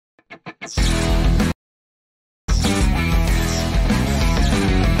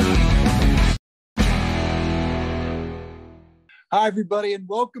Hi, everybody, and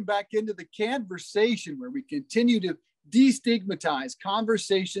welcome back into the Cannversation, where we continue to destigmatize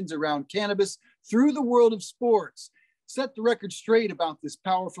conversations around cannabis through the world of sports. Set the record straight about this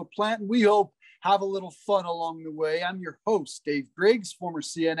powerful plant, and we hope have a little fun along the way. I'm your host, Dave Briggs, former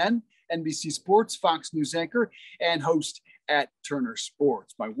CNN, NBC Sports, Fox News anchor, and host at Turner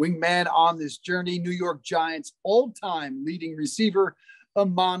Sports. My wingman on this journey, New York Giants all-time leading receiver,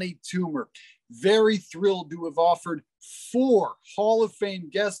 Amani Toomer. Very thrilled to have offered 4 Hall of Fame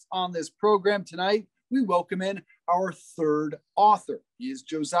guests on this program tonight. We welcome in our third author. He is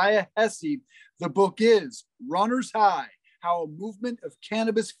Josiah Hesse. The book is Runner's High: How a Movement of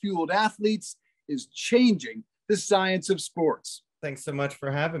Cannabis-Fueled Athletes is Changing the Science of Sports. Thanks so much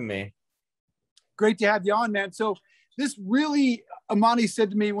for having me. Great to have you on, man. So this really, Amani said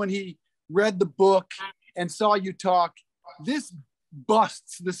to me when he read the book and saw you talk, this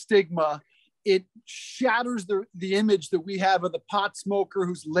busts the stigma. It shatters the image that we have of the pot smoker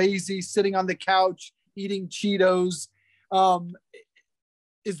who's lazy, sitting on the couch, eating Cheetos.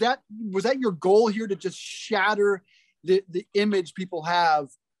 Was that your goal here, to just shatter the image people have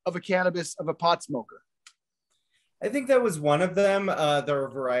of a pot smoker? I think that was one of them. There are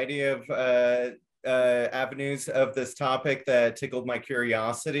a variety of avenues of this topic that tickled my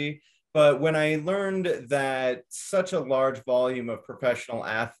curiosity. But when I learned that such a large volume of professional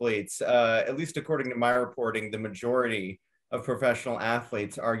athletes, at least according to my reporting, the majority of professional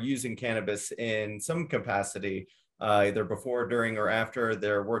athletes are using cannabis in some capacity, either before, during, or after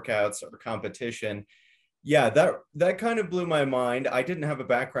their workouts or competition. Yeah, that kind of blew my mind. I didn't have a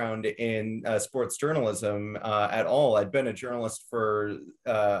background in sports journalism at all. I'd been a journalist for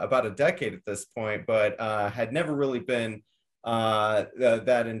about a decade at this point, but had never really been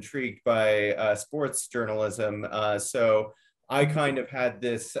that intrigued by sports journalism. So I kind of had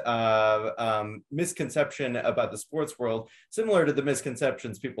this misconception about the sports world, similar to the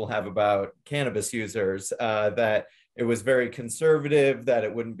misconceptions people have about cannabis users, that it was very conservative, that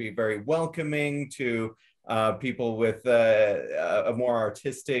it wouldn't be very welcoming to people with a more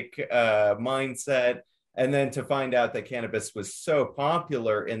artistic mindset. And then to find out that cannabis was so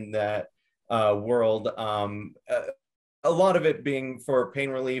popular in that world, a lot of it being for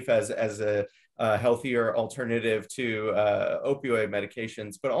pain relief as a healthier alternative to opioid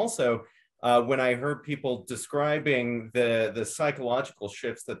medications, but also when I heard people describing the psychological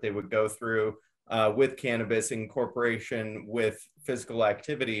shifts that they would go through with cannabis in incorporation with physical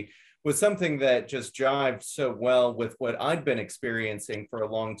activity, was something that just jived so well with what I'd been experiencing for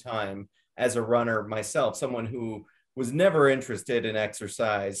a long time as a runner myself, someone who was never interested in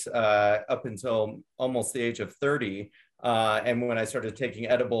exercise up until almost the age of 30. And when I started taking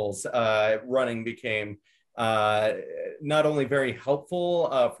edibles, running became not only very helpful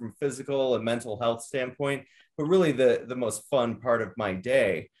from a physical and mental health standpoint, but really the most fun part of my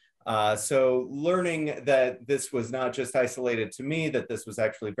day. So learning that this was not just isolated to me, that this was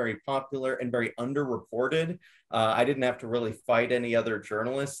actually very popular and very underreported. I didn't have to really fight any other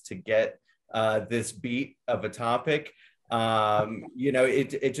journalists to get this beat of a topic.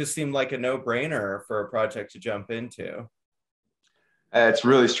 It just seemed like a no-brainer for a project to jump into. It's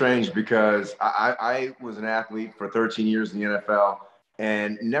really strange because I was an athlete for 13 years in the NFL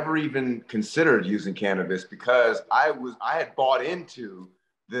and never even considered using cannabis because I had bought into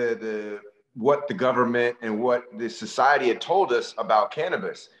what the government and what the society had told us about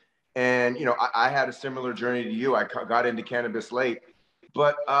cannabis. And, I had a similar journey to you. I got into cannabis late,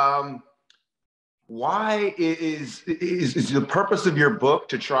 but why is the purpose of your book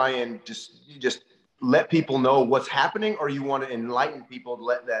to try and just let people know what's happening, or you want to enlighten people to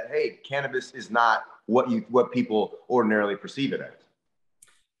let that, hey, cannabis is not what people ordinarily perceive it as?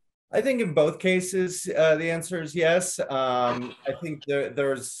 I think in both cases, the answer is yes. I think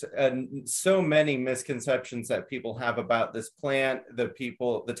there's so many misconceptions that people have about this plant,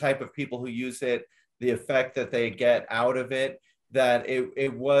 the type of people who use it, the effect that they get out of it, that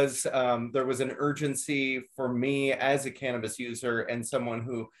there was an urgency for me as a cannabis user and someone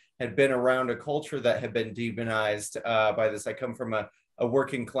who had been around a culture that had been demonized by this. I come from a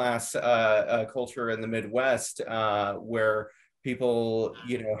working class culture in the Midwest where people,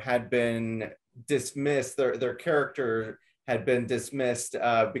 had been dismissed, their character had been dismissed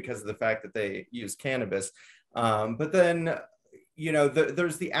because of the fact that they use cannabis. But then,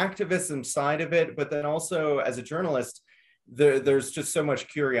 there's the activism side of it, but then also as a journalist, there's just so much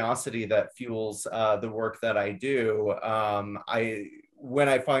curiosity that fuels the work that I do. When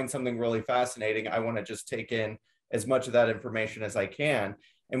I find something really fascinating, I want to just take in as much of that information as I can.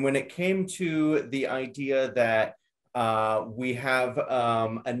 And when it came to the idea that We have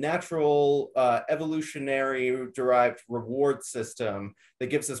a natural evolutionary derived reward system that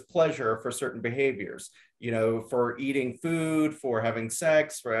gives us pleasure for certain behaviors. You know, for eating food, for having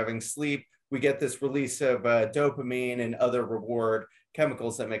sex, for having sleep, we get this release of dopamine and other reward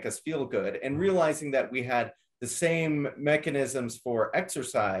chemicals that make us feel good. And realizing that we had the same mechanisms for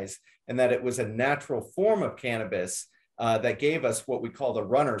exercise and that it was a natural form of cannabis that gave us what we call the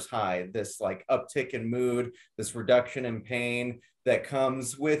runner's high, this like uptick in mood, this reduction in pain that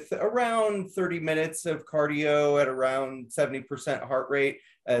comes with around 30 minutes of cardio at around 70% heart rate.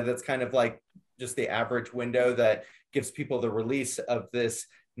 That's kind of like just the average window that gives people the release of this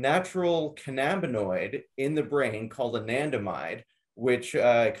natural cannabinoid in the brain called anandamide, which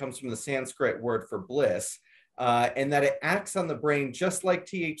comes from the Sanskrit word for bliss. And that it acts on the brain just like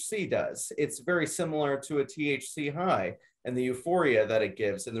THC does. It's very similar to a THC high and the euphoria that it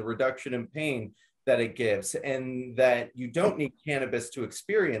gives and the reduction in pain that it gives, and that you don't need cannabis to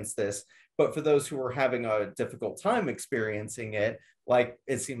experience this. But for those who are having a difficult time experiencing it, like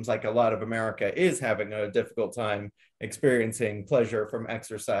it seems like a lot of America is having a difficult time experiencing pleasure from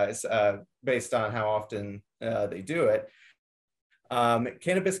exercise based on how often they do it,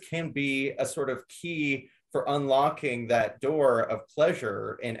 cannabis can be a sort of key for unlocking that door of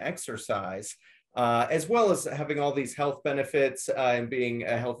pleasure in exercise, as well as having all these health benefits and being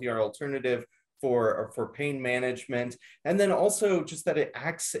a healthier alternative for pain management. And then also just that it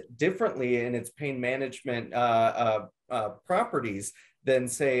acts differently in its pain management properties than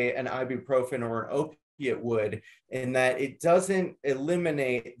say an ibuprofen or an opiate would, in that it doesn't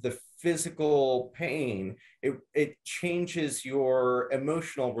eliminate the physical pain. It changes your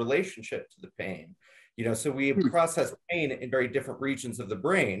emotional relationship to the pain. You know, so we process pain in very different regions of the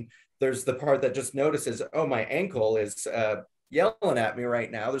brain. There's the part that just notices, oh, my ankle is yelling at me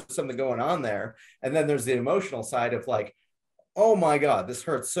right now. There's something going on there. And then there's the emotional side of like, oh my God, this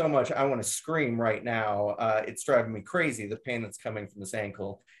hurts so much. I want to scream right now. It's driving me crazy, the pain that's coming from this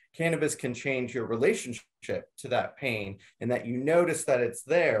ankle. Cannabis can change your relationship to that pain, and that you notice that it's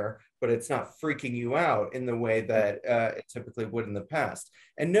there, but it's not freaking you out in the way that it typically would in the past.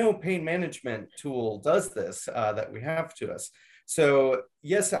 And no pain management tool does this that we have to us. So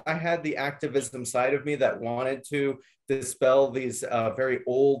yes, I had the activism side of me that wanted to dispel these very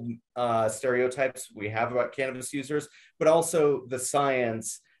old stereotypes we have about cannabis users, but also the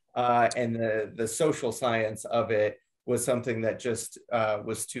science and the social science of it was something that just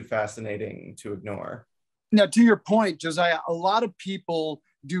was too fascinating to ignore. Now, to your point, Josiah, a lot of people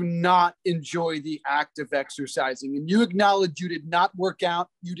do not enjoy the act of exercising, and you acknowledge you did not work out,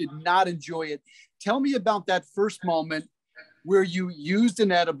 you did not enjoy it. Tell me about that first moment where you used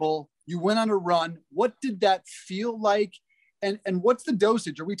an edible, you went on a run. What did that feel like? And what's the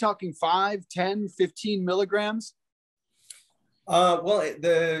dosage? Are we talking 5, 10, 15 milligrams? Well,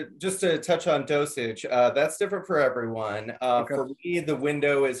 just to touch on dosage, that's different for everyone. Okay. For me, the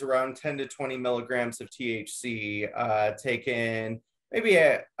window is around 10 to 20 milligrams of THC taken maybe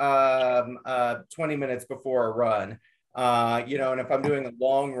at 20 minutes before a run. You know, and if I'm doing a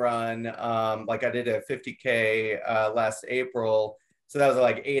long run, like I did a 50K last April, so that was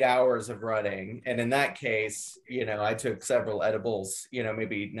like 8 hours of running. And in that case, you know, I took several edibles, you know,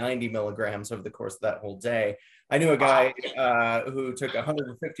 maybe 90 milligrams over the course of that whole day. I knew a guy who took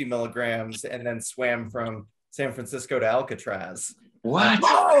 150 milligrams and then swam from San Francisco to Alcatraz. What?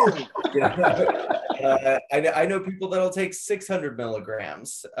 I know people that'll take 600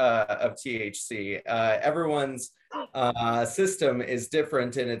 milligrams of THC. Everyone's system is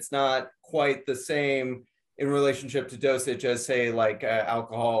different, and it's not quite the same in relationship to dosage as say like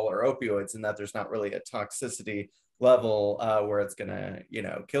alcohol or opioids, in that there's not really a toxicity level where it's gonna, you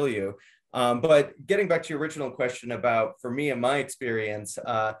know, kill you. But getting back to your original question about, for me and my experience,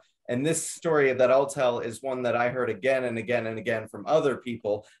 and this story that I'll tell is one that I heard again and again and again from other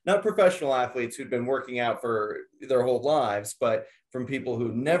people, not professional athletes who'd been working out for their whole lives, but from people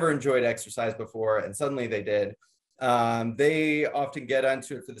who never enjoyed exercise before and suddenly they did. They often get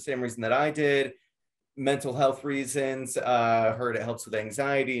onto it for the same reason that I did, mental health reasons. Heard it helps with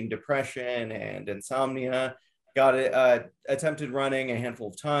anxiety and depression and insomnia. Got it, attempted running a handful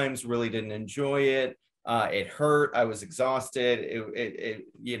of times, really didn't enjoy it. It hurt. I was exhausted.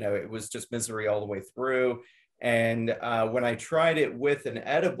 You know, it was just misery all the way through. And when I tried it with an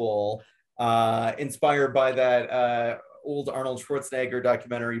edible, inspired by that old Arnold Schwarzenegger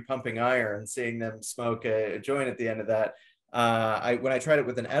documentary, Pumping Iron, seeing them smoke a joint at the end of that, when I tried it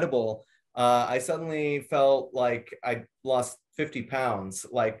with an edible, I suddenly felt like I lost 50 pounds,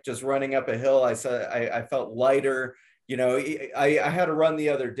 like just running up a hill. I felt lighter. You know, I had a run the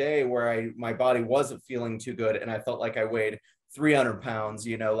other day where my body wasn't feeling too good, and I felt like I weighed 300 pounds,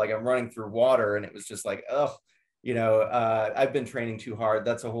 you know, like I'm running through water, and it was just like, oh, you know, I've been training too hard.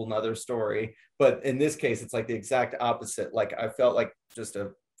 That's a whole nother story. But in this case, it's like the exact opposite. Like I felt like just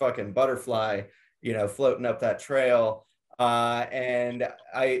a fucking butterfly, you know, floating up that trail. And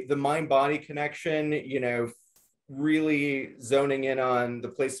the mind body connection, you know, really zoning in on the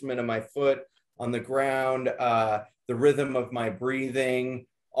placement of my foot on the ground, the rhythm of my breathing,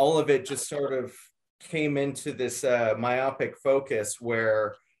 all of it just sort of came into this myopic focus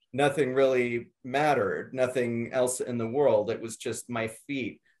where nothing really mattered, nothing else in the world. It was just my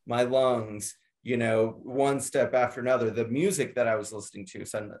feet, my lungs, you know, one step after another. The music that I was listening to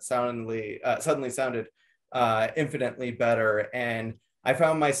suddenly sounded infinitely better. And I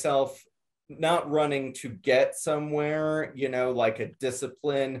found myself not running to get somewhere, you know, like a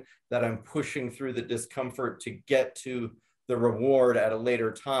discipline that I'm pushing through the discomfort to get to the reward at a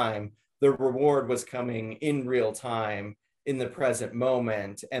later time. The reward was coming in real time, in the present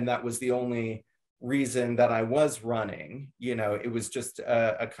moment. And that was the only reason that I was running. You know, it was just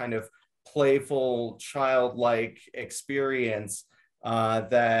a kind of playful, childlike experience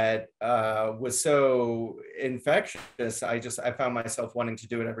that was so infectious. I found myself wanting to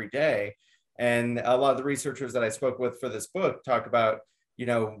do it every day. And a lot of the researchers that I spoke with for this book talk about, you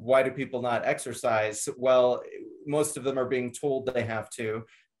know, why do people not exercise? Well, most of them are being told they have to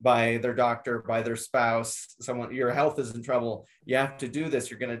by their doctor, by their spouse, someone, your health is in trouble. You have to do this.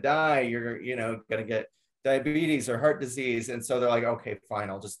 You're going to die. You're, you know, going to get diabetes or heart disease. And so they're like, okay, fine,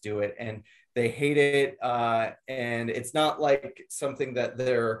 I'll just do it. And they hate it. And it's not like something that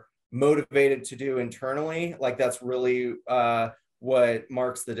they're motivated to do internally. Like that's really what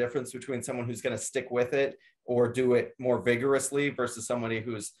marks the difference between someone who's going to stick with it or do it more vigorously versus somebody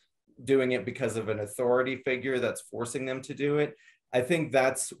who's doing it because of an authority figure that's forcing them to do it. I think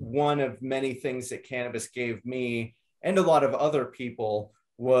that's one of many things that cannabis gave me and a lot of other people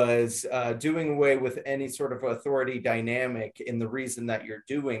was doing away with any sort of authority dynamic in the reason that you're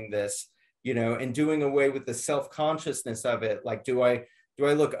doing this, you know, and doing away with the self-consciousness of it. Like, do I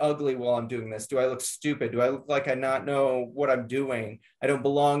look ugly while I'm doing this? Do I look stupid? Do I look like I not know what I'm doing? I don't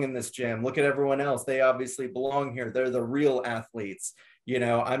belong in this gym. Look at everyone else. They obviously belong here. They're the real athletes. You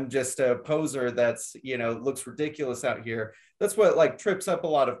know, I'm just a poser that's, you know, looks ridiculous out here. That's what like trips up a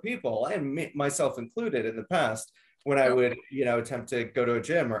lot of people, and myself included in the past, when I would, you know, attempt to go to a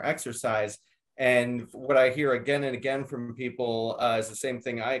gym or exercise. And what I hear again and again from people is the same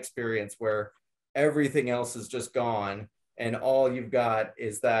thing I experience, where everything else is just gone. And all you've got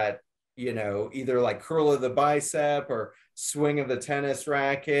is that, you know, either like curl of the bicep or swing of the tennis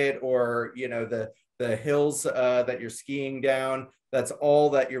racket, or, you know, the hills that you're skiing down. That's all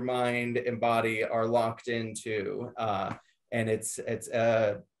that your mind and body are locked into. And it's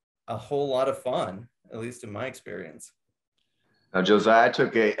a whole lot of fun, at least in my experience. Now, Josiah, I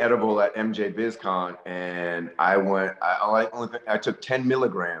took a edible at MJ BizCon, and I took 10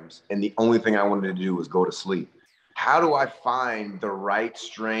 milligrams, and the only thing I wanted to do was go to sleep. How do I find the right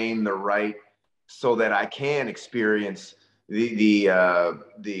strain, so that I can experience the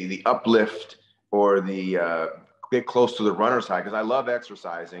uplift or get close to the runner's high? Because I love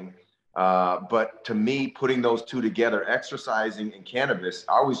exercising, but to me, putting those two together, exercising and cannabis,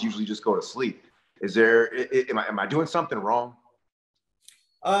 I always usually just go to sleep. Am I doing something wrong?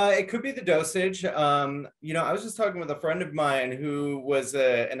 It could be the dosage. You know, I was just talking with a friend of mine who was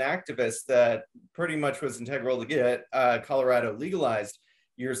an activist that pretty much was integral to get Colorado legalized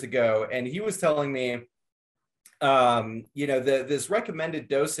years ago. And he was telling me, you know, this recommended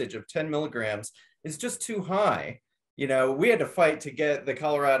dosage of 10 milligrams is just too high. You know, we had to fight to get the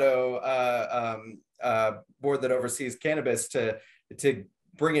Colorado board that oversees cannabis to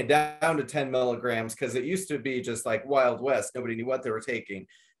bring it down to 10 milligrams, because it used to be just like Wild West. Nobody knew what they were taking.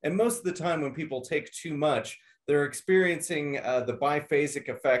 And most of the time when people take too much, they're experiencing the biphasic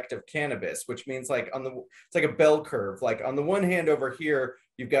effect of cannabis, which means like it's like a bell curve. Like on the one hand over here,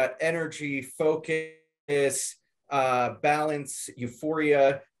 you've got energy, focus, balance,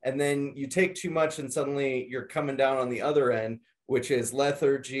 euphoria, and then you take too much and suddenly you're coming down on the other end, which is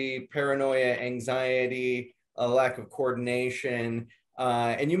lethargy, paranoia, anxiety, a lack of coordination.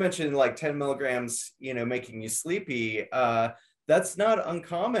 And you mentioned like 10 milligrams, you know, making you sleepy. That's not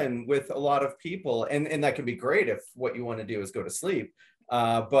uncommon with a lot of people. And that can be great if what you want to do is go to sleep.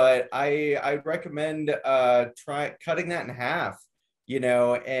 But I recommend try cutting that in half, you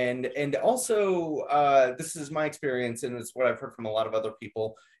know, and also this is my experience, and it's what I've heard from a lot of other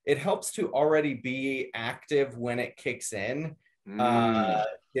people. It helps to already be active when it kicks in,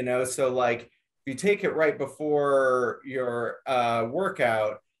 you know, so like, if you take it right before your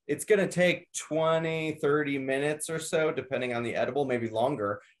workout, it's going to take 20, 30 minutes or so, depending on the edible, maybe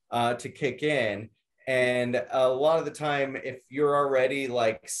longer, to kick in. And a lot of the time, if you're already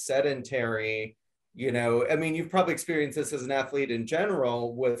like sedentary, you know, I mean, you've probably experienced this as an athlete in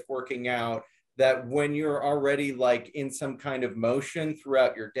general with working out, that when you're already like in some kind of motion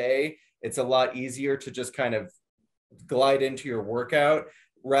throughout your day, it's a lot easier to just kind of glide into your workout,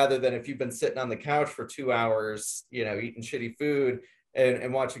 rather than if you've been sitting on the couch for 2 hours, you know, eating shitty food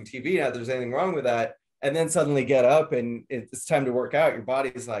and watching TV. Not that there's anything wrong with that. And then suddenly get up and it's time to work out. Your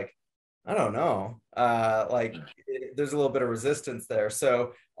body's like, I don't know, there's a little bit of resistance there.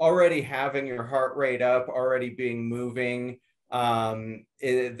 So already having your heart rate up, already being moving,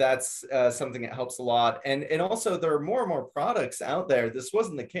 that's something that helps a lot. And also there are more and more products out there. This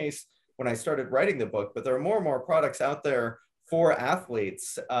wasn't the case when I started writing the book, but there are more and more products out there for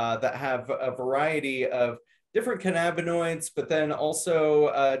athletes that have a variety of different cannabinoids, but then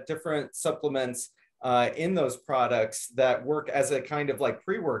also different supplements in those products that work as a kind of like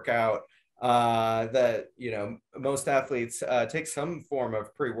pre-workout, that, you know, most athletes take some form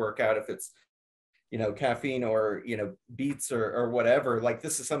of pre-workout, if it's, you know, caffeine or, you know, beets or whatever. Like,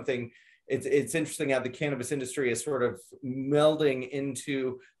 this is something, it's interesting how the cannabis industry is sort of melding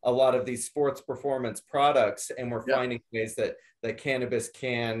into a lot of these sports performance products, and we're finding ways that cannabis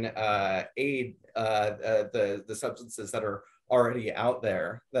can aid the substances that are already out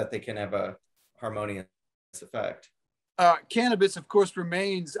there, that they can have a harmonious effect. Cannabis, of course,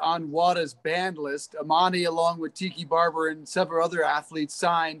 remains on WADA's ban list. Amani, along with Tiki Barber and several other athletes,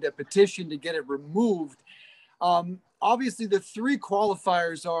 signed a petition to get it removed. Obviously, the three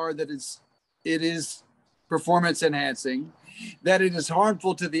qualifiers are that it is performance enhancing, that it is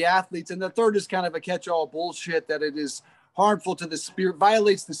harmful to the athletes, and the third is kind of a catch-all bullshit, that it is harmful to the spirit,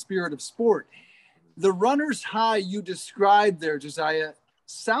 violates the spirit of sport. The runner's high you described there, Josiah,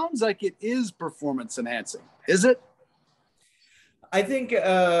 sounds like it is performance enhancing. Is it? I think,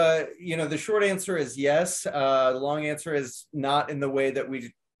 you know, the short answer is yes. The long answer is not, in the way that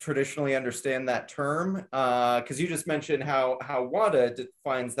we traditionally understand that term, because you just mentioned how WADA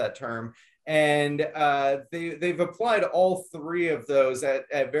defines that term. And they've applied all three of those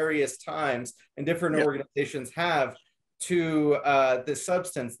at various times, and different organizations have, to this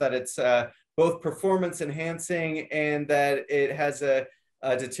substance, that it's both performance enhancing and that it has a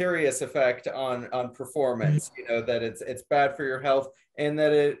deleterious effect on performance, you know, that it's bad for your health and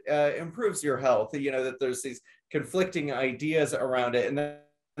that it improves your health, you know, that there's these conflicting ideas around it. And then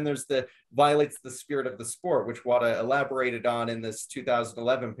there's the violates the spirit of the sport, which WADA elaborated on in this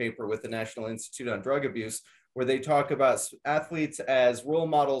 2011 paper with the National Institute on Drug Abuse, where they talk about athletes as role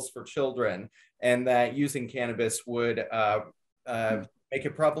models for children, and that using cannabis would make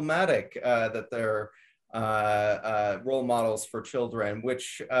it problematic that they're role models for children,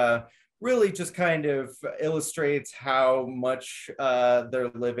 which really just kind of illustrates how much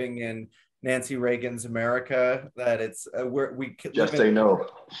they're living in Nancy Reagan's America, that it's we just say no.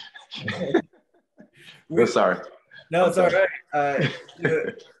 Sorry. No, it's all right.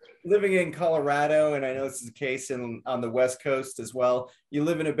 Living in Colorado, and I know this is the case on the West Coast as well, you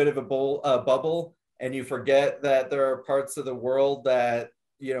live in a bit of a bubble, and you forget that there are parts of the world that,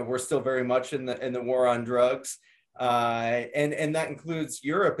 you know, we're still very much in the war on drugs. And that includes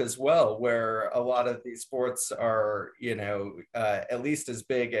Europe as well, where a lot of these sports are, you know, at least as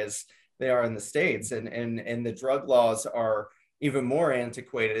big as they are in the States, and the drug laws are even more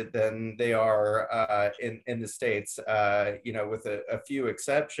antiquated than they are in the States, you know, with a few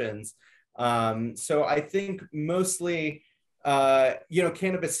exceptions. So I think mostly, you know,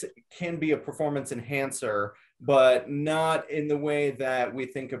 cannabis can be a performance enhancer, but not in the way that we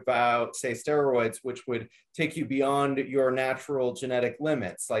think about, say, steroids, which would take you beyond your natural genetic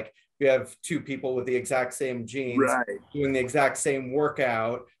limits. Like, you have two people with the exact same genes, doing the exact same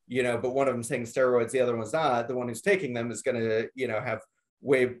workout, you know, but one of them taking steroids, the other one's not. The one who's taking them is going to, you know, have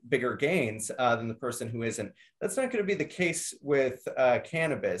way bigger gains than the person who isn't. That's not going to be the case with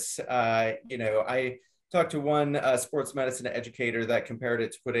cannabis. You know, I talked to one sports medicine educator that compared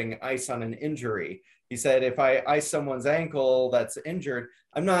it to putting ice on an injury. He said, if I ice someone's ankle that's injured,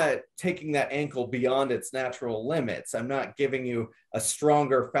 I'm not taking that ankle beyond its natural limits. I'm not giving you a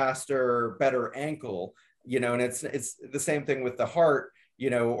stronger, faster, better ankle, you know, and it's the same thing with the heart, you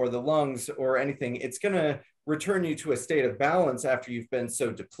know, or the lungs or anything. It's going to return you to a state of balance after you've been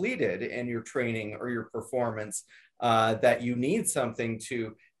so depleted in your training or your performance that you need something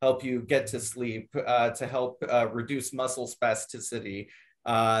to help you get to sleep, to help reduce muscle spasticity,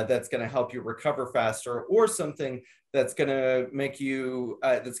 that's going to help you recover faster, or something that's going to make you,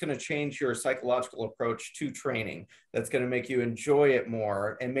 that's going to change your psychological approach to training, that's going to make you enjoy it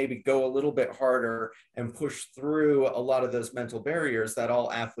more and maybe go a little bit harder and push through a lot of those mental barriers that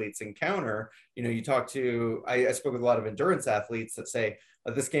all athletes encounter. You know, you talk to, I spoke with a lot of endurance athletes that say,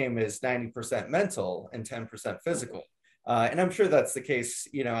 this game is 90% mental and 10% physical. And I'm sure that's the case,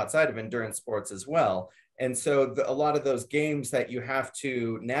 you know, outside of endurance sports as well. And so a lot of those games that you have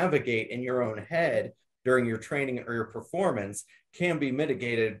to navigate in your own head during your training or your performance can be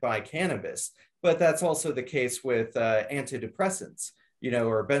mitigated by cannabis. But that's also the case with antidepressants, you know,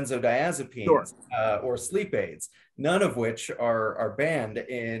 or benzodiazepines, or sleep aids, none of which are banned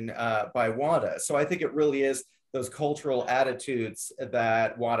in by WADA. So I think it really is those cultural attitudes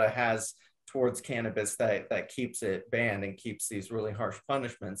that WADA has towards cannabis that keeps it banned and keeps these really harsh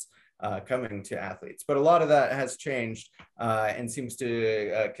punishments coming to athletes. But a lot of that has changed and seems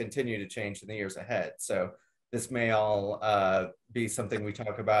to continue to change in the years ahead. So this may all be something we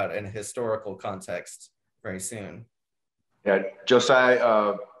talk about in a historical context very soon. Yeah,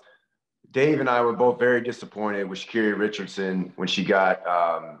 Josiah, Dave and I were both very disappointed with Sha'Carri Richardson when she got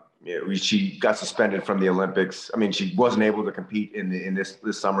suspended from the Olympics. I mean, she wasn't able to compete in this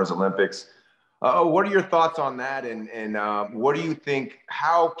summer's Olympics. What are your thoughts on that? And what do you think,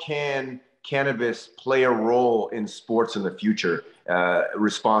 how can cannabis play a role in sports in the future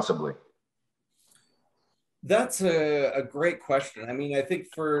responsibly? That's a great question. I mean, I think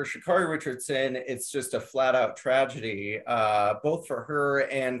for Sha'Carri Richardson, it's just a flat out tragedy, both for her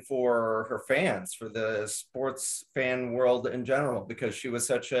and for her fans, for the sports fan world in general, because she was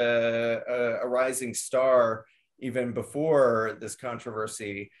such a rising star even before this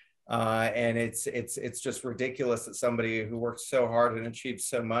controversy. And it's just ridiculous that somebody who worked so hard and achieved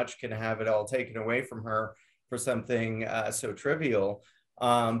so much can have it all taken away from her for something so trivial.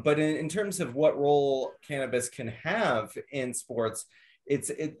 But in terms of what role cannabis can have in sports,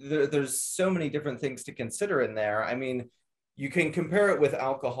 there's so many different things to consider in there. I mean, you can compare it with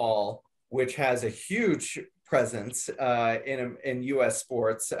alcohol, which has a huge presence in U.S.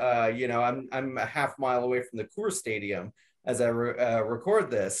 sports. You know, I'm a half mile away from the Coors Stadium as I record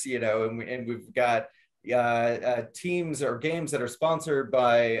this. You know, and we've got teams or games that are sponsored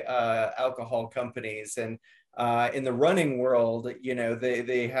by alcohol companies. And in the running world, you know,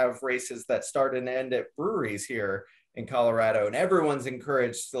 they have races that start and end at breweries here in Colorado, and everyone's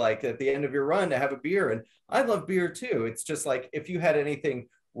encouraged, like, at the end of your run to have a beer. And I love beer too. It's just like, if you had anything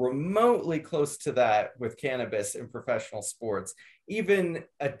remotely close to that with cannabis in professional sports, even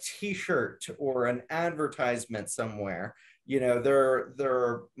a t-shirt or an advertisement somewhere, you know, there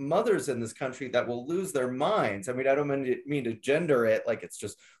are mothers in this country that will lose their minds. I mean, I don't mean to gender it like it's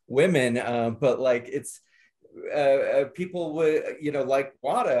just women, but like it's people would, you know, like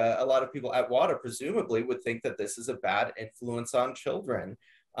WADA, a lot of people at WADA presumably would think that this is a bad influence on children.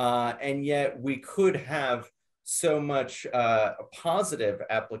 And yet we could have so much positive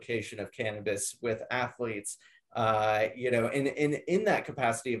application of cannabis with athletes, you know, in that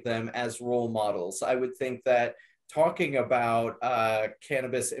capacity of them as role models. I would think that talking about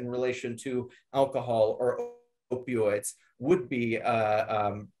cannabis in relation to alcohol or opioids would be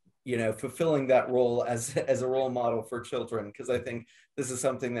you know, fulfilling that role as a role model for children, because I think this is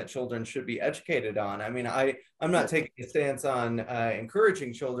something that children should be educated on. I mean, I'm not taking a stance on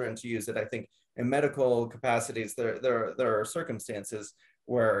encouraging children to use it. I think in medical capacities, there are circumstances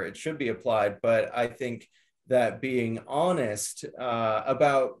where it should be applied, but I think that being honest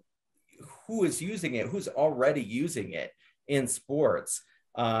about who is using it, who's already using it in sports,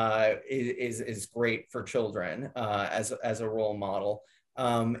 is great for children as a role model.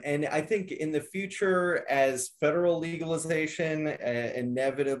 And I think in the future, as federal legalization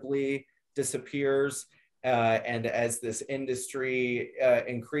inevitably disappears, and as this industry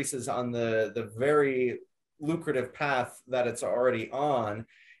increases on the very lucrative path that it's already on,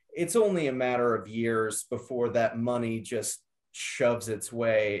 it's only a matter of years before that money just shoves its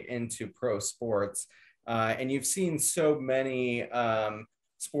way into pro sports. And you've seen so many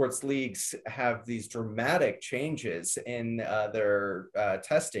sports leagues have these dramatic changes in their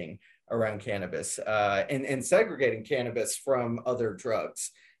testing around cannabis, and segregating cannabis from other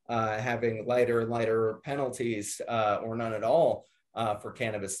drugs, having lighter and lighter penalties or none at all for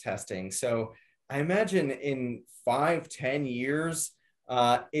cannabis testing. So I imagine in 5-10 years,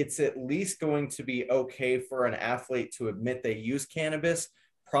 it's at least going to be okay for an athlete to admit they use cannabis,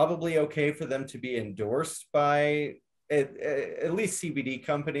 probably okay for them to be endorsed by at least CBD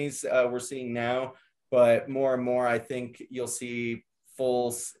companies we're seeing now, but more and more, I think you'll see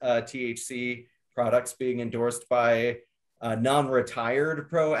full THC products being endorsed by non-retired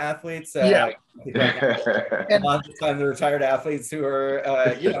pro athletes. Yeah. I think right now, a And lot of the time the retired athletes who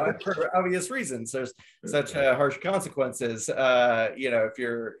are, you know, for obvious reasons, there's such harsh consequences. You know,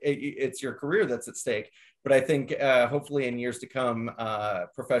 if it's your career that's at stake. But I think hopefully in years to come,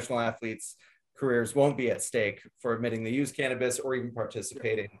 professional athletes' careers won't be at stake for admitting they use cannabis or even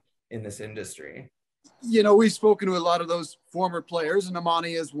participating in this industry. you know, we've spoken to a lot of those former players, and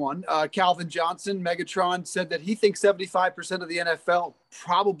Amani is one. Calvin Johnson, Megatron, said that he thinks 75% of the NFL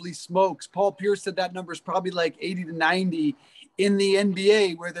probably smokes. Paul Pierce said that number is probably like 80 to 90 in the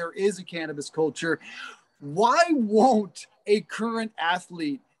NBA, where there is a cannabis culture. Why won't a current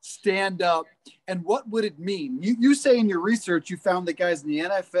athlete stand up, and what would it mean? You say in your research you found that guys in the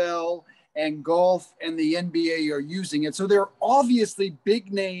NFL and golf and the NBA are using it. So they're obviously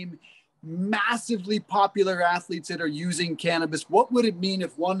big name, massively popular athletes that are using cannabis. What would it mean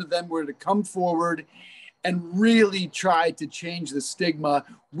if one of them were to come forward and really try to change the stigma?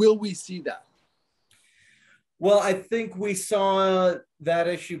 Will we see that? Well, I think we saw that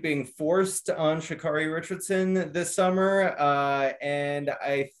issue being forced on Sha'Carri Richardson this summer. And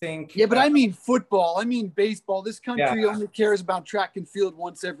I think... Yeah, but I mean football. I mean baseball. This country Yeah. only cares about track and field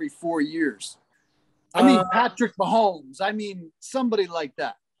once every 4 years. I mean Patrick Mahomes. I mean somebody like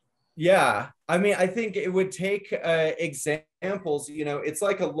that. Yeah. I mean, I think it would take examples. You know, it's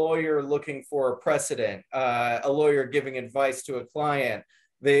like a lawyer looking for a precedent, a lawyer giving advice to a client.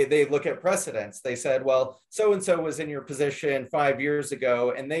 They look at precedents. They said, well, so-and-so was in your position 5 years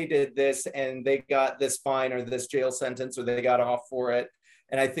ago, and they did this, and they got this fine or this jail sentence, or they got off for it.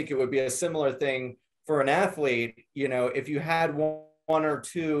 And I think it would be a similar thing for an athlete. You know, if you had one or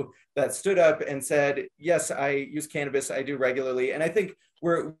two that stood up and said, yes, I use cannabis, I do regularly. And I think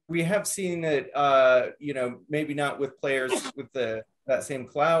we have seen that, you know, maybe not with players with that same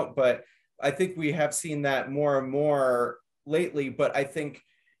clout, but I think we have seen that more and more lately. But I think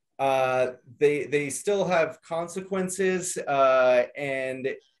they still have consequences, and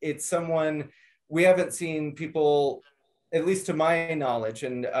it's someone we haven't seen people, at least to my knowledge,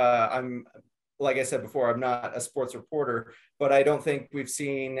 and I'm, like I said before, I'm not a sports reporter, but I don't think we've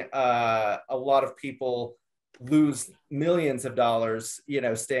seen a lot of people lose millions of dollars, you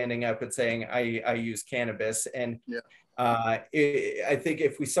know, standing up and saying, I use cannabis. And yeah. I think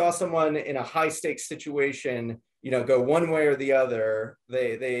if we saw someone in a high stakes situation, you know, go one way or the other,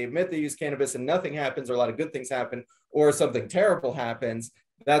 they admit they use cannabis and nothing happens, or a lot of good things happen, or something terrible happens,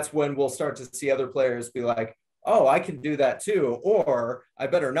 that's when we'll start to see other players be like, oh, I can do that too, or I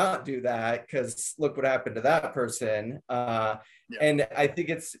better not do that because look what happened to that person. Yeah. And I think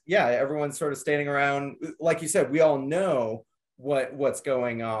it's, yeah, everyone's sort of standing around. Like you said, we all know what's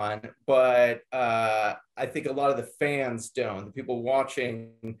going on, but I think a lot of the fans don't, the people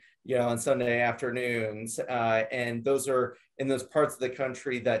watching, you know, on Sunday afternoons, and those are in those parts of the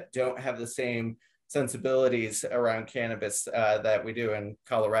country that don't have the same sensibilities around cannabis that we do in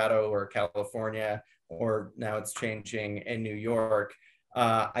Colorado or California, or now it's changing in New York.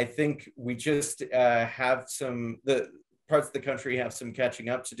 I think we just have the parts of the country have some catching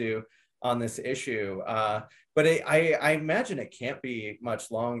up to do on this issue. But I imagine it can't be much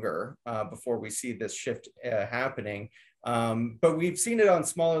longer before we see this shift happening. But we've seen it on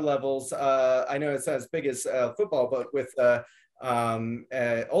smaller levels. I know it's not as big as football, but with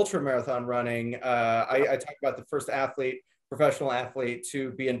ultra marathon running, I talk about the first professional athlete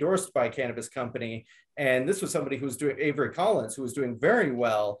to be endorsed by a cannabis company. And this was somebody who was doing, Avery Collins, who was doing very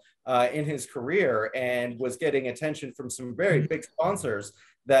well in his career and was getting attention from some very big sponsors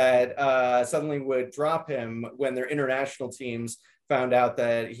that suddenly would drop him when their international teams found out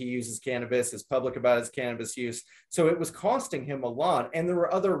that he uses cannabis, is public about his cannabis use. So it was costing him a lot. And there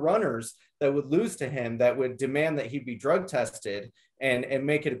were other runners that would lose to him, that would demand that he be drug tested and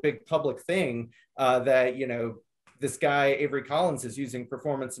make it a big public thing that, you know, this guy, Avery Collins, is using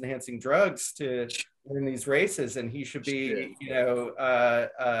performance enhancing drugs to win these races, and he should be, you know,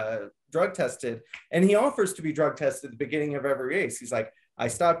 drug tested. And he offers to be drug tested at the beginning of every race. He's like, I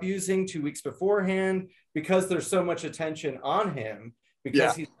stopped using 2 weeks beforehand because there's so much attention on him,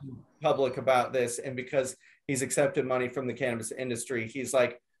 because he's public about this, and because he's accepted money from the cannabis industry. He's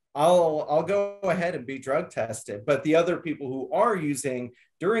like, I'll go ahead and be drug tested. But the other people who are using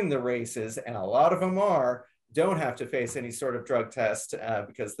during the races, and a lot of them don't have to face any sort of drug test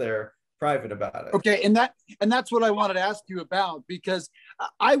because they're private about it. Okay, and that's what I wanted to ask you about, because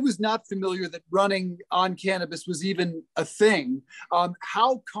I was not familiar that running on cannabis was even a thing.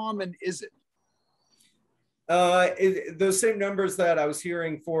 How common is it? Those same numbers that I was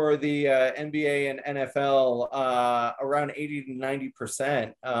hearing for the NBA and NFL, around 80 to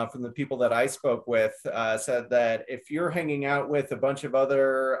 90% from the people that I spoke with said that if you're hanging out with a bunch of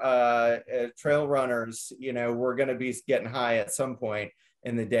other trail runners, you know, we're going to be getting high at some point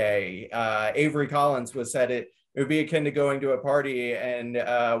in the day. Avery Collins was said it would be akin to going to a party and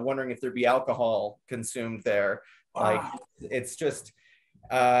wondering if there'd be alcohol consumed there. Wow. Like, it's just...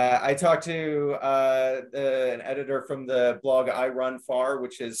 I talked to an editor from the blog I Run Far,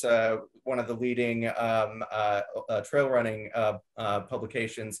 which is one of the leading trail running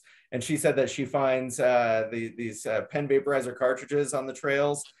publications. And she said that she finds these pen vaporizer cartridges on the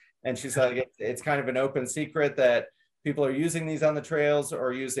trails. And she's like, it's kind of an open secret that people are using these on the trails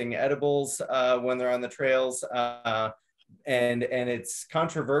or using edibles when they're on the trails. And it's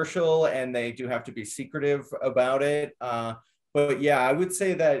controversial, and they do have to be secretive about it. But yeah, I would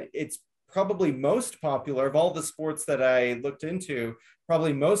say that it's probably most popular of all the sports that I looked into,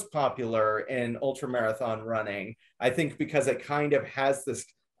 probably most popular in ultramarathon running. I think because it kind of has this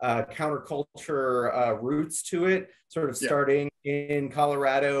counterculture roots to it, sort of starting in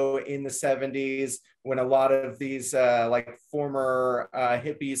Colorado in the 70s, when a lot of these like former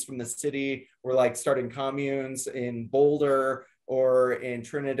hippies from the city were like starting communes in Boulder or in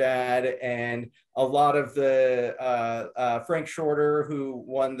Trinidad, and a lot of the Frank Shorter, who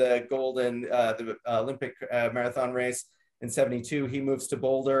won the the Olympic marathon race in '72, he moves to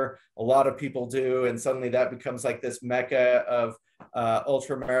Boulder. A lot of people do, and suddenly that becomes like this mecca of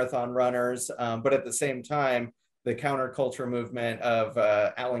ultra marathon runners. But at the same time, the counterculture movement of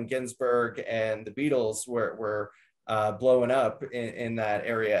Allen Ginsberg and the Beatles were blowing up in that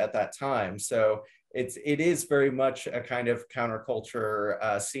area at that time. So it is very much a kind of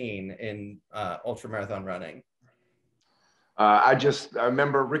counterculture scene in ultramarathon running. I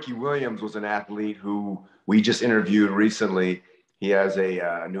remember Ricky Williams was an athlete who we just interviewed recently. He has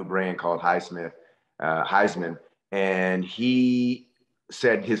a new brand called Heisman, and he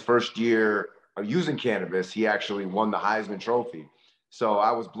said his first year of using cannabis, he actually won the Heisman Trophy. So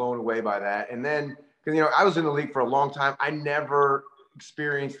I was blown away by that. And then, because I was in the league for a long time, I never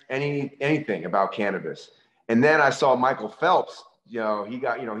experienced anything about cannabis. And then I saw Michael Phelps. He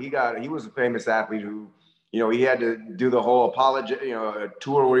was a famous athlete who, he had to do the whole a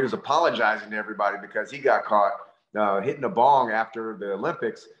tour where he was apologizing to everybody because he got caught hitting a bong after the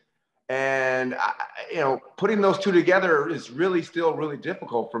Olympics. And putting those two together is still really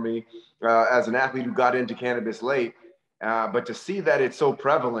difficult for me as an athlete who got into cannabis late. But to see that it's so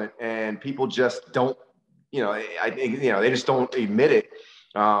prevalent and people just don't, they just don't admit it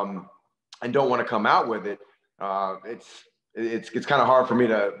and don't want to come out with it. It's kind of hard for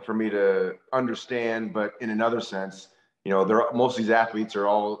me to understand. But in another sense, most of these athletes are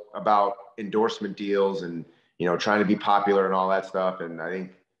all about endorsement deals and trying to be popular and all that stuff. And I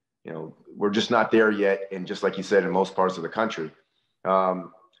think we're just not there yet. And just like you said, in most parts of the country,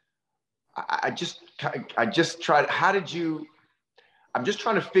 I just tried. I'm just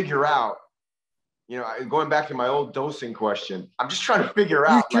trying to figure out. Going back to my old dosing question, I'm just trying to figure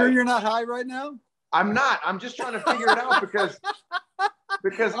out. You sure you're not high right now? I'm not. I'm just trying to figure it out because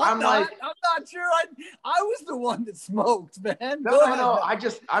I'm not sure. I was the one that smoked, man. No.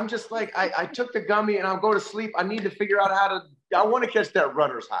 I'm just like, I took the gummy and I'll go to sleep. I need to figure out I want to catch that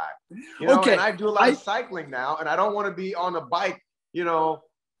runner's high. Okay. And I do a lot of cycling now, and I don't want to be on a bike,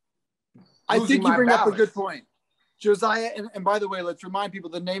 I think you bring up a good point, Josiah. And by the way, let's remind people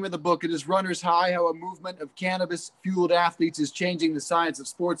the name of the book. It is Runner's High, How a Movement of Cannabis-Fueled Athletes is Changing the Science of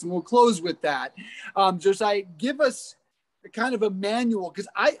Sports. And we'll close with that. Josiah, give us kind of a manual, because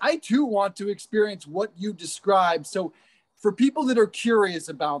I too want to experience what you described. So for people that are curious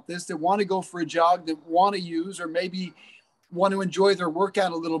about this, that want to go for a jog, that want to use, or maybe want to enjoy their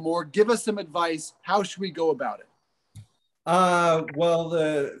workout a little more, give us some advice. How should we go about it? Well,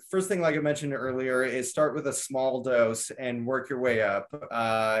 the first thing, like I mentioned earlier, is start with a small dose and work your way up.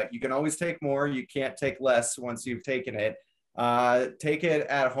 You can always take more. You can't take less once you've taken it. Take it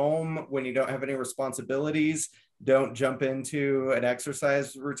at home when you don't have any responsibilities. Don't jump into an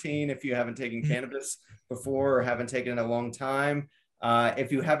exercise routine if you haven't taken cannabis before or haven't taken it in a long time.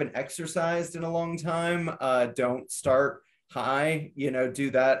 If you haven't exercised in a long time, don't start high.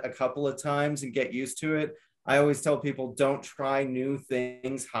 Do that a couple of times and get used to it. I always tell people, don't try new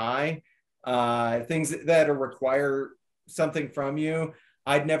things high, things that require something from you.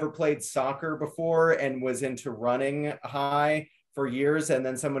 I'd never played soccer before and was into running high for years. And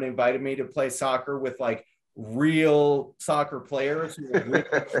then someone invited me to play soccer with like real soccer players who are really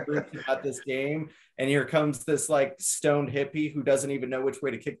experienced at this game. And here comes this like stoned hippie who doesn't even know which way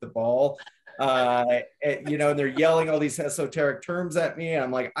to kick the ball. You know, and they're yelling all these esoteric terms at me. And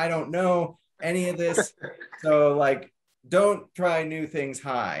I'm like, I don't know any of this. So like, don't try new things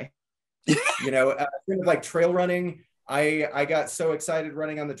high. You know, things like trail running. I got so excited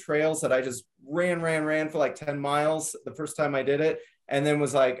running on the trails that I just ran for like 10 miles the first time I did it. And then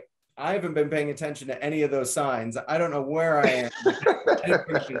was like, I haven't been paying attention to any of those signs. I don't know where I am. I didn't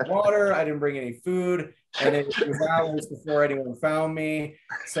bring any water. I didn't bring any food. And it was hours before anyone found me.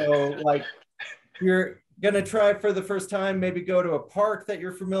 So like, you're going to try for the first time, maybe go to a park that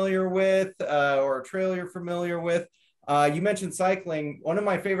you're familiar with or a trail you're familiar with. You mentioned cycling. One of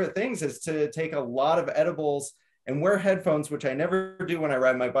my favorite things is to take a lot of edibles and wear headphones, which I never do when I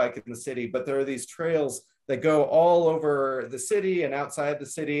ride my bike in the city, but there are these trails that go all over the city and outside the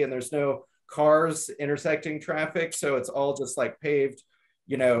city, and there's no cars intersecting traffic. So it's all just like paved,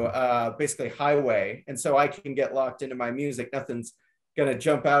 you know, basically highway. And so I can get locked into my music. Nothing's going to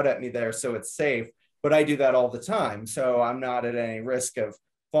jump out at me there. So it's safe, but I do that all the time. So I'm not at any risk of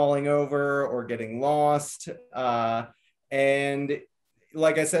falling over or getting lost. And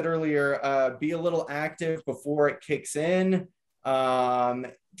like I said earlier, be a little active before it kicks in.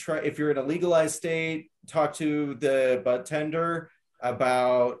 Try, if you're in a legalized state, talk to the bud tender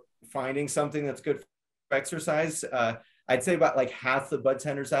about finding something that's good for exercise. I'd say about like half the bud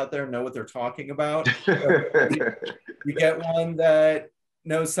tenders out there know what they're talking about. So you get one that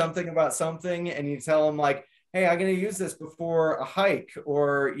knows something about something and you tell them like, hey, I'm going to use this before a hike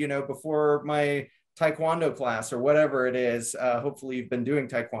or, you know, before my Taekwondo class or whatever it is. Hopefully you've been doing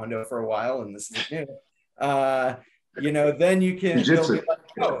Taekwondo for a while and this is new. You know, then you can, they'll be like,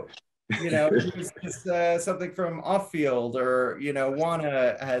 oh, you know, use this, something from off field or, you know,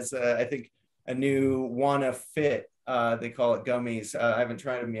 Wana has, I think, a new Wana Fit. They call it gummies. I haven't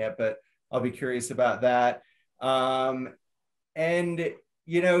tried them yet, but I'll be curious about that. And,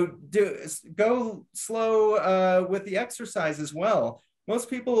 you know, go slow with the exercise as well. Most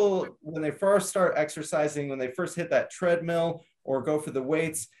people, when they first start exercising, when they first hit that treadmill or go for the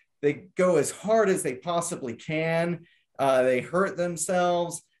weights, they go as hard as they possibly can. They hurt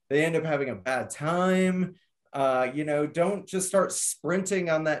themselves. They end up having a bad time. You know, don't just start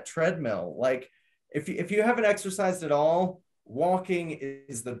sprinting on that treadmill. Like if you haven't exercised at all, walking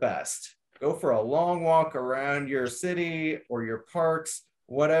is the best. Go for a long walk around your city or your parks,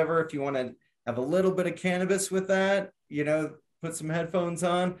 whatever. If you want to have a little bit of cannabis with that, you know, put some headphones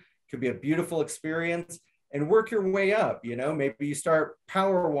on. Could be a beautiful experience. And work your way up, you know, maybe you start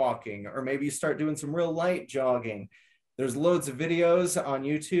power walking or maybe you start doing some real light jogging. There's loads of videos on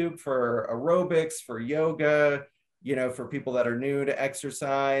YouTube for aerobics, for yoga, you know, for people that are new to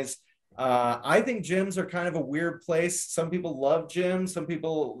exercise. I think gyms are kind of a weird place. Some people love gyms. Some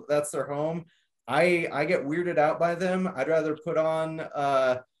people, that's their home. I get weirded out by them. I'd rather put on,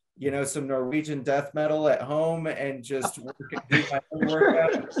 you know, some Norwegian death metal at home and just do my own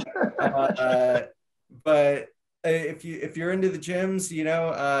workout. But if you're into the gyms, you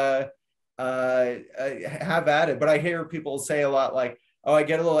know, have at it. But I hear people say a lot like, oh, I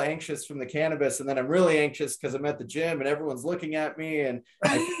get a little anxious from the cannabis and then I'm really anxious because I'm at the gym and everyone's looking at me and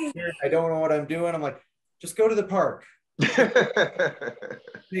I don't know what I'm doing. I'm like, just go to the park.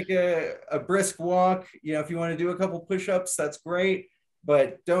 Take a brisk walk. You know, if you want to do a couple push-ups, that's great.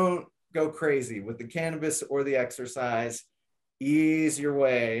 But don't go crazy with the cannabis or the exercise. Ease your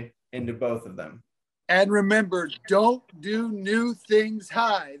way into both of them. And remember, don't do new things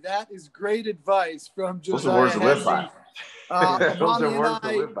high. That is great advice from Josiah Hesse. Amani and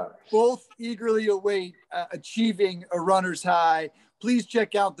I both eagerly await achieving a runner's high. Please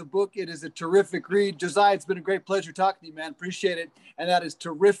check out the book. It is a terrific read. Josiah, it's been a great pleasure talking to you, man. Appreciate it. And that is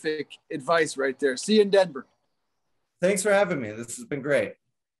terrific advice right there. See you in Denver. Thanks for having me. This has been great.